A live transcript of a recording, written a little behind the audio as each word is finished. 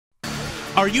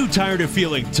Are you tired of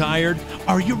feeling tired?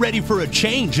 Are you ready for a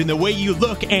change in the way you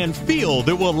look and feel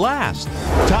that will last?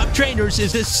 Top Trainers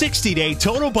is a 60-day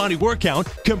total body workout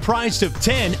comprised of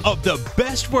 10 of the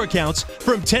best workouts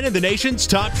from 10 of the nation's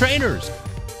top trainers.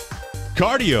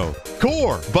 Cardio,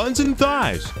 core, buns and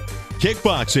thighs,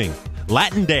 kickboxing,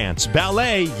 Latin dance,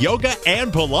 ballet, yoga,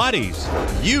 and Pilates.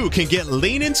 You can get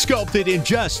lean and sculpted in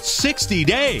just 60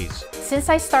 days. Since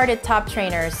I started Top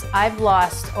Trainers, I've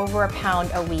lost over a pound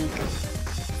a week,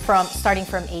 starting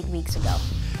from 8 weeks ago.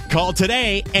 Call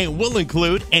today and we'll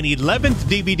include an 11th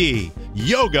DVD,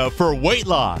 Yoga for Weight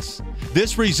Loss.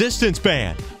 This resistance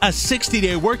band, a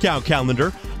 60-day workout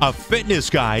calendar, a fitness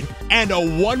guide, and a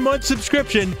 1-month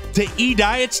subscription to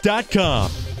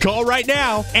ediets.com. Call right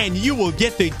now and you will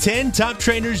get the 10 Top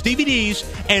Trainers DVDs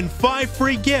and 5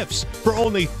 free gifts for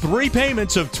only 3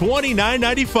 payments of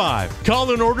 $29.95.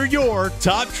 Call and order your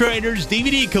Top Trainers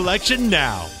DVD collection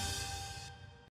now.